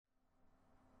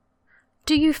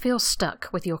Do you feel stuck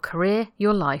with your career,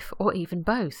 your life, or even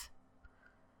both?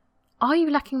 Are you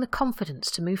lacking the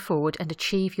confidence to move forward and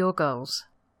achieve your goals?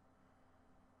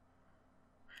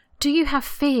 Do you have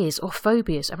fears or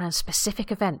phobias around specific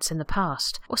events in the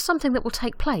past, or something that will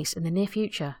take place in the near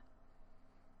future?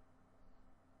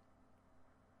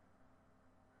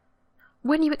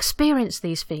 When you experience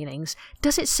these feelings,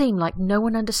 does it seem like no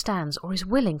one understands or is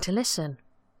willing to listen?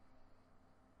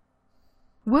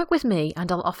 Work with me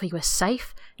and I'll offer you a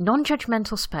safe,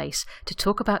 non-judgmental space to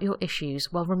talk about your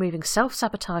issues while removing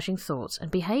self-sabotaging thoughts and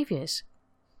behaviours.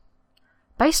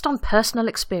 Based on personal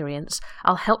experience,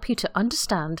 I'll help you to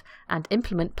understand and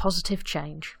implement positive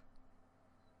change.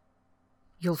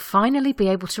 You'll finally be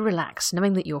able to relax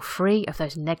knowing that you're free of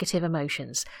those negative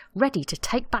emotions, ready to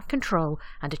take back control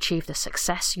and achieve the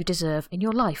success you deserve in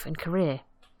your life and career.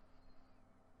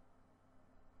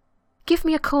 Give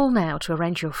me a call now to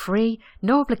arrange your free,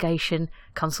 no obligation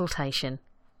consultation.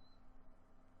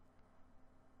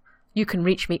 You can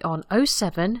reach me on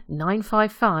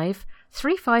 07955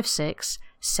 356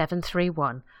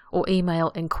 731 or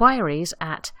email inquiries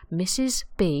at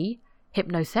MrsB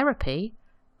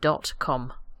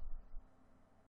Hypnotherapy.com.